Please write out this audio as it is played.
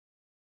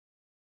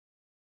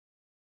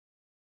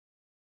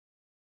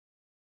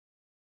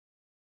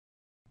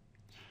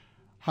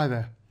Hi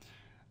there.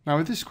 Now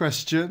with this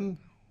question,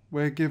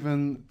 we're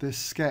given this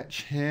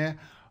sketch here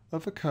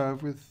of a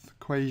curve with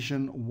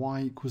equation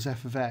y equals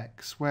f of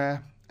x,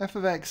 where f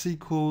of x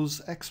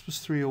equals x plus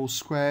 3 all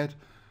squared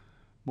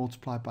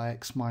multiplied by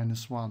x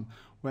minus 1,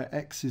 where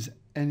x is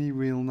any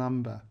real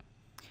number.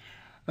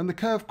 And the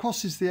curve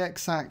crosses the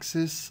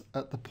x-axis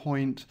at the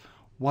point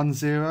 1,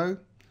 0,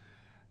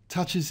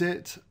 touches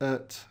it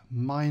at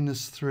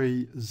minus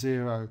 3,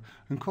 0,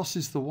 and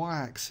crosses the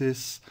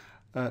y-axis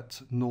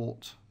at 0,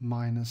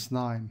 minus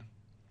 9.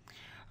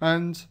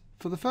 And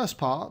for the first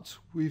part,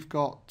 we've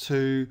got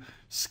to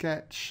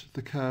sketch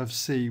the curve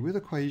C with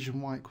equation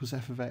y equals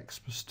f of x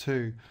plus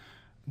 2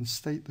 and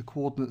state the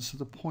coordinates of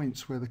the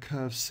points where the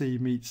curve C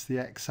meets the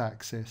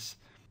x-axis.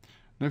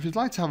 Now if you'd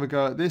like to have a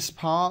go at this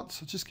part,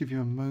 I'll just give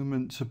you a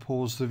moment to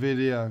pause the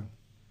video.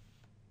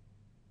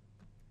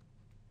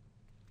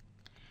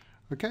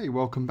 Okay,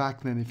 welcome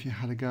back then if you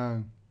had a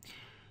go.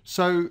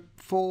 So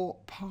for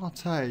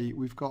part A,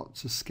 we've got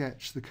to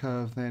sketch the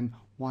curve then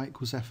y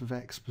equals f of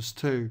x plus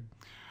 2.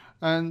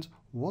 And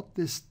what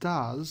this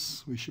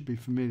does, we should be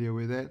familiar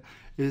with it,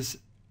 is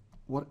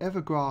whatever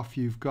graph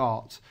you've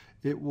got,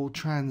 it will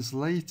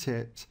translate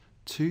it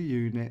 2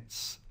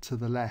 units to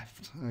the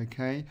left.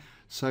 Okay,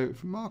 so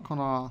if we mark on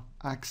our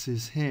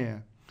axis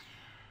here,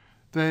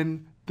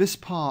 then this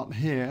part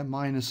here,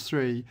 minus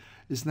 3,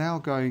 is now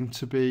going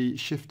to be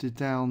shifted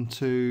down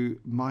to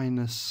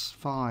minus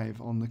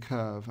 5 on the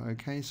curve.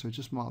 Okay, so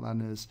just mark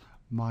that as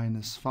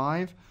minus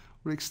 5.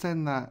 We'll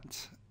extend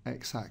that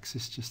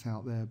x-axis just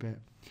out there a bit.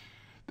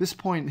 This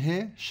point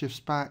here shifts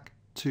back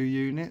 2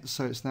 units,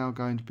 so it's now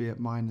going to be at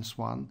minus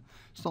 1.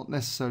 It's not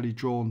necessarily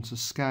drawn to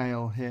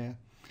scale here.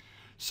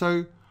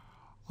 So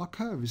our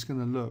curve is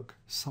going to look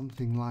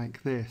something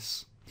like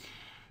this.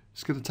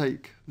 It's going to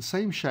take the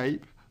same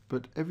shape,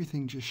 but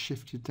everything just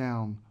shifted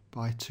down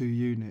by 2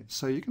 units.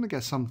 So you're going to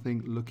get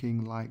something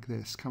looking like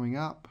this, coming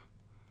up,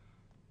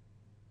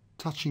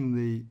 touching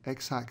the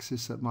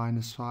x-axis at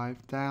minus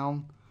 5,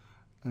 down,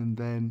 and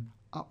then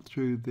up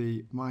through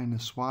the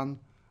minus 1,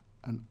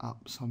 and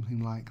up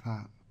something like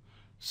that.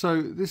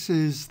 So this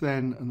is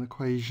then an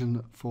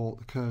equation for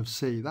the curve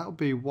C. That would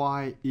be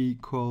y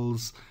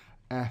equals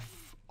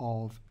f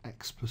of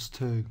x plus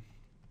 2.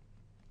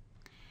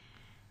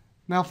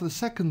 Now for the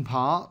second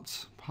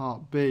part,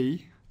 part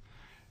B,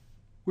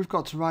 we've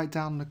got to write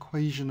down an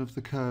equation of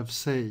the curve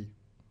C.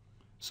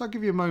 So I'll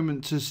give you a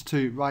moment just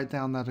to write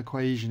down that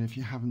equation if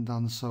you haven't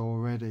done so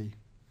already.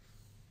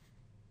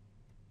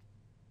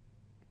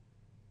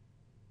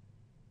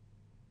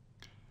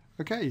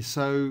 Okay,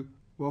 so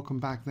welcome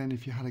back then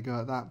if you had a go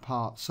at that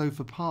part. So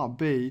for part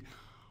B,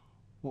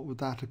 what would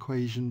that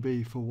equation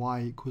be for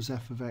y equals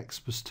f of x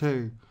plus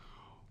 2?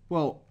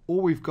 Well,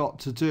 all we've got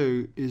to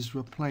do is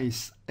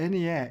replace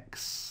any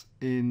x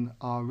in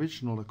our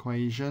original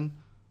equation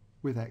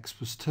with x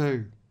plus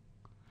 2.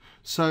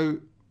 So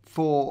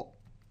for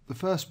the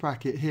first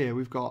bracket here,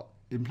 we've got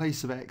in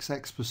place of x,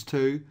 x plus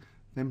 2,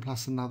 then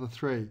plus another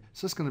 3.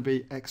 So it's going to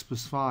be x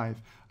plus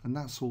 5, and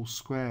that's all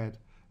squared.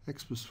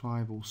 X plus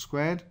 5 all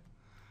squared.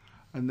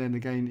 And then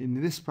again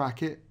in this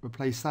bracket,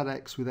 replace that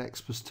x with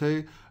x plus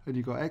 2, and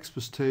you've got x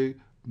plus 2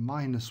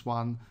 minus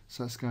 1,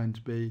 so that's going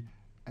to be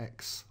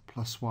x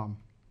plus 1.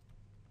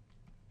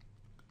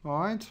 All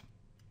right.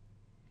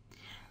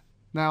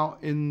 Now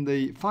in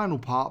the final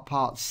part,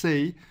 part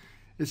C,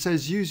 it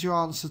says use your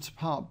answer to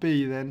part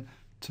B then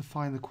to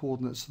find the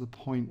coordinates of the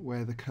point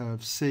where the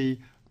curve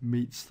C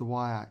meets the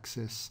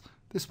y-axis.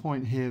 This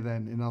point here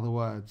then, in other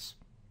words.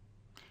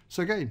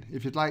 So again,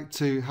 if you'd like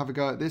to have a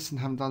go at this and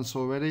haven't done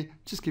so already,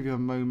 just give you a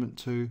moment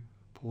to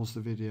pause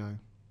the video.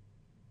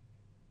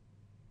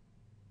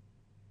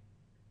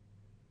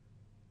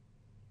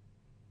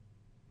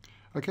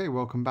 Okay,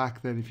 welcome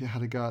back then if you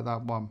had a go at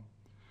that one.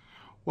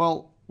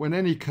 Well, when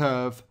any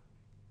curve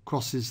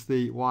crosses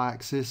the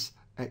y-axis,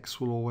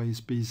 x will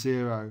always be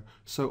 0.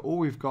 So all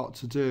we've got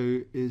to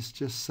do is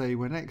just say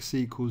when x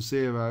equals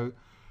 0,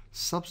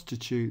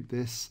 substitute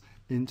this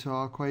into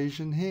our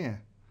equation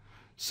here.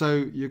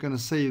 So you're going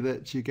to see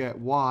that you get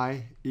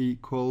y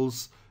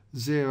equals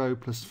 0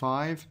 plus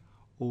 5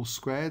 all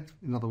squared,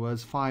 in other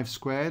words 5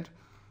 squared,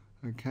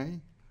 okay,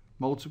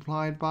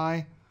 multiplied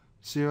by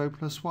 0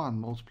 plus 1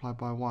 multiplied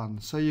by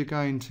 1. So you're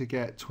going to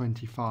get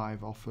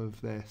 25 off of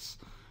this.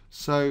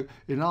 So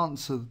in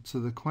answer to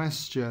the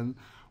question,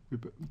 we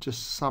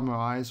just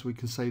summarize, we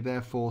can say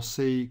therefore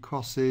C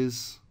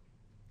crosses,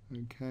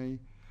 okay,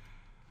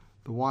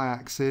 the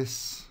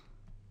y-axis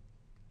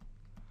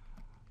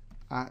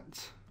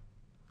at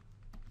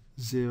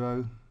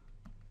 0,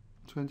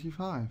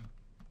 25.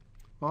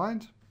 All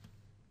right?